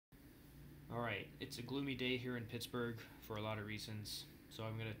Alright, it's a gloomy day here in Pittsburgh for a lot of reasons, so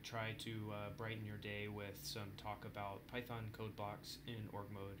I'm going to try to brighten your day with some talk about Python code blocks in org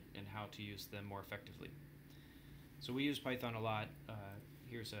mode and how to use them more effectively. So we use Python a lot.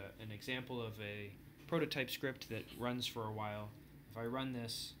 Here's an example of a prototype script that runs for a while. If I run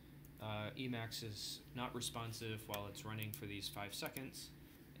this, Emacs is not responsive while it's running for these 5 seconds,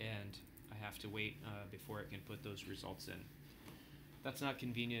 and I have to wait before it can put those results in. That's not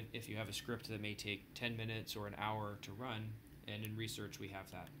convenient if you have a script that may take 10 minutes or an hour to run, and in research we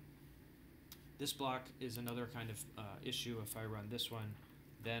have that. This block is another kind of issue. If I run this one,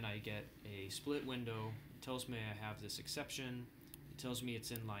 then I get a split window. It tells me I have this exception. It tells me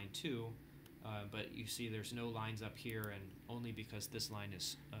it's in line 2, but you see there's no lines up here, and only because this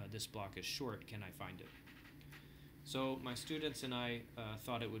block is short can I find it. So my students and I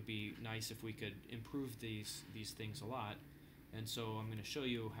thought it would be nice if we could improve these things a lot. And so I'm going to show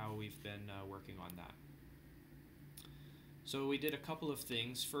you how we've been working on that. So we did a couple of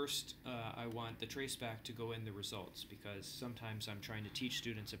things. First, I want the traceback to go in the results, because sometimes I'm trying to teach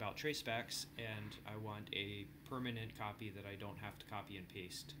students about tracebacks and I want a permanent copy that I don't have to copy and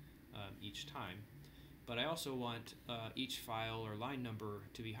paste each time. But I also want each file or line number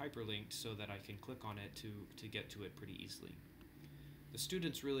to be hyperlinked so that I can click on it to get to it pretty easily. The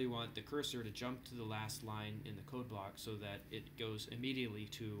students really want the cursor to jump to the last line in the code block so that it goes immediately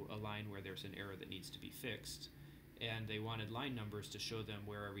to a line where there's an error that needs to be fixed, and they wanted line numbers to show them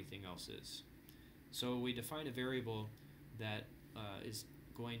where everything else is. So we define a variable that is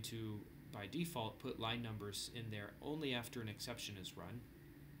going to, by default, put line numbers in there only after an exception is run.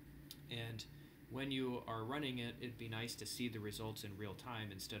 And when you are running it, it'd be nice to see the results in real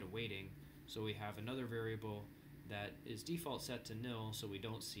time instead of waiting. So we have another variable that is default set to nil, so we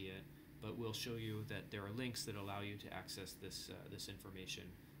don't see it, but we'll show you that there are links that allow you to access this information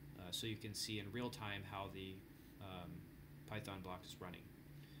so you can see in real time how the Python block is running.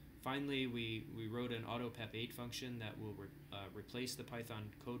 Finally, we wrote an autopep8 function that will replace the Python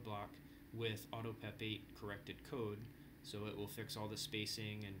code block with autopep8 corrected code, so it will fix all the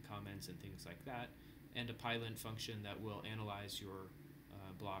spacing and comments and things like that, and a pylint function that will analyze your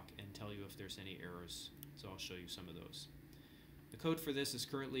block and tell you if there's any errors. So I'll show you some of those. The code for this is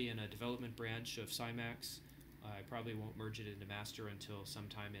currently in a development branch of Cymax. I probably won't merge it into master until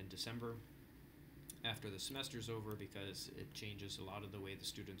sometime in December after the semester's over, because it changes a lot of the way the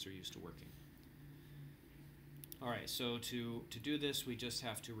students are used to working. Alright, so to do this, we just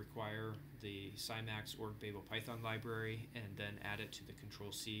have to require the Cymax org Babel Python library and then add it to the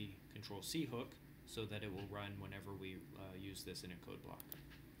Control-C hook so that it will run whenever we use this in a code block.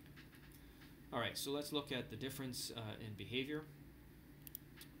 Alright, so let's look at the difference in behavior.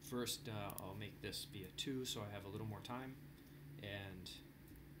 First, I'll make this be a 2 so I have a little more time. And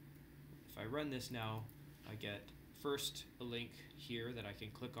if I run this now, I get first a link here that I can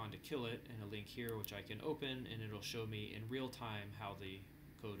click on to kill it, and a link here which I can open, and it'll show me in real time how the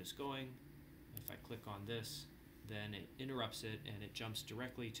code is going. If I click on this, then it interrupts it, and it jumps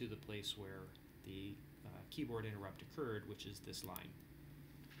directly to the place where the keyboard interrupt occurred, which is this line.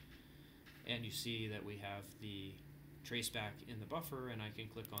 And you see that we have the traceback in the buffer, and I can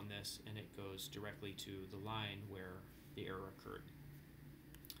click on this and it goes directly to the line where the error occurred.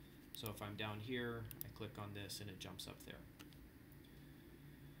 So if I'm down here, I click on this and it jumps up there.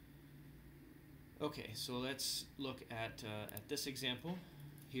 Okay, so let's look at this example.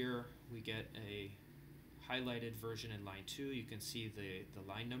 Here we get a highlighted version in line 2. You can see the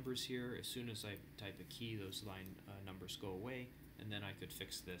line numbers here. As soon as I type a key, those line numbers go away. And then I could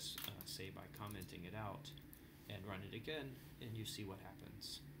fix this, say, by commenting it out and run it again, and you see what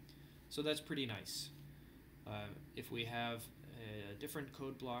happens. So that's pretty nice. If we have a different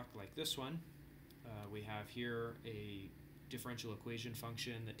code block like this one, we have here a differential equation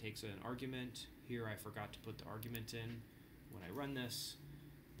function that takes an argument. Here I forgot to put the argument in. When I run this,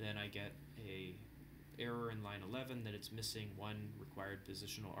 then I get a error in line 11 that it's missing one required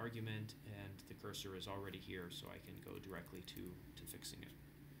positional argument, and the cursor is already here, so I can go directly to fixing it.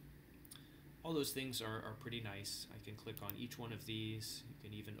 All those things are pretty nice. I can click on each one of these. You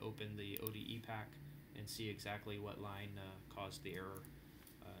can even open the ODE pack and see exactly what line caused the error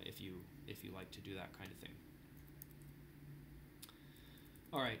if you like to do that kind of thing.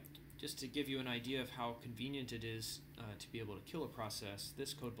 Alright, just to give you an idea of how convenient it is to be able to kill a process,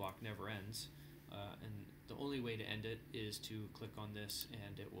 this code block never ends. And the only way to end it is to click on this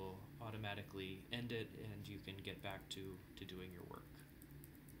and it will automatically end it, and you can get back to doing your work.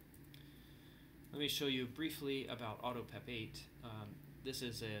 Let me show you briefly about autopep8. This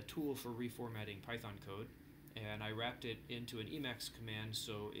is a tool for reformatting Python code, and I wrapped it into an Emacs command,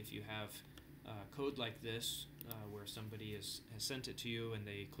 so if you have code like this, where somebody has sent it to you and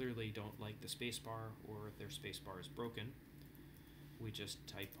they clearly don't like the spacebar, or their spacebar is broken, we just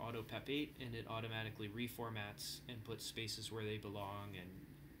type AutoPep8 and it automatically reformats and puts spaces where they belong and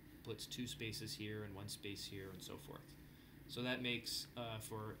puts 2 spaces here and 1 space here and so forth. So that makes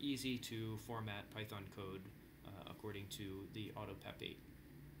for easy to format Python code according to the AutoPep8.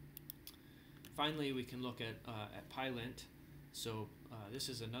 Finally, we can look at Pylint. So this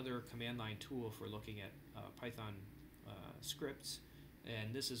is another command line tool for looking at Python scripts,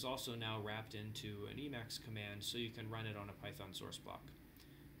 and this is also now wrapped into an Emacs command, so you can run it on a Python source block.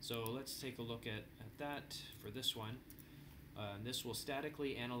 So let's take a look at that for this one. This will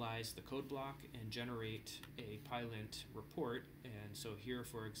statically analyze the code block and generate a Pylint report. And so here,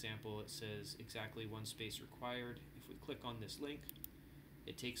 for example, it says exactly 1 space required. If we click on this link,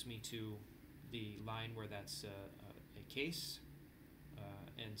 it takes me to the line where that's a case.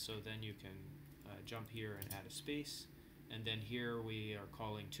 And so then you can jump here and add a space. And then here we are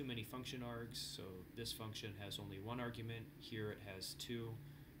calling too many function args. So this function has only 1 argument. Here it has 2.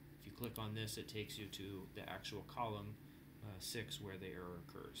 If you click on this, it takes you to the actual column 6 where the error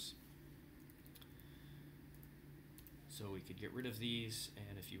occurs. So we could get rid of these,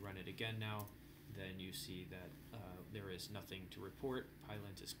 and if you run it again now, then you see that there is nothing to report.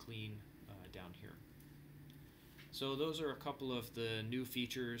 Pylint is clean down here. So those are a couple of the new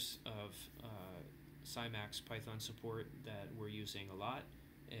features of Cymax Python support that we're using a lot,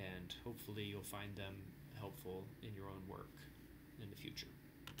 and hopefully you'll find them helpful in your own work in the future.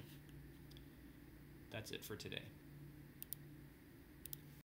 That's it for today.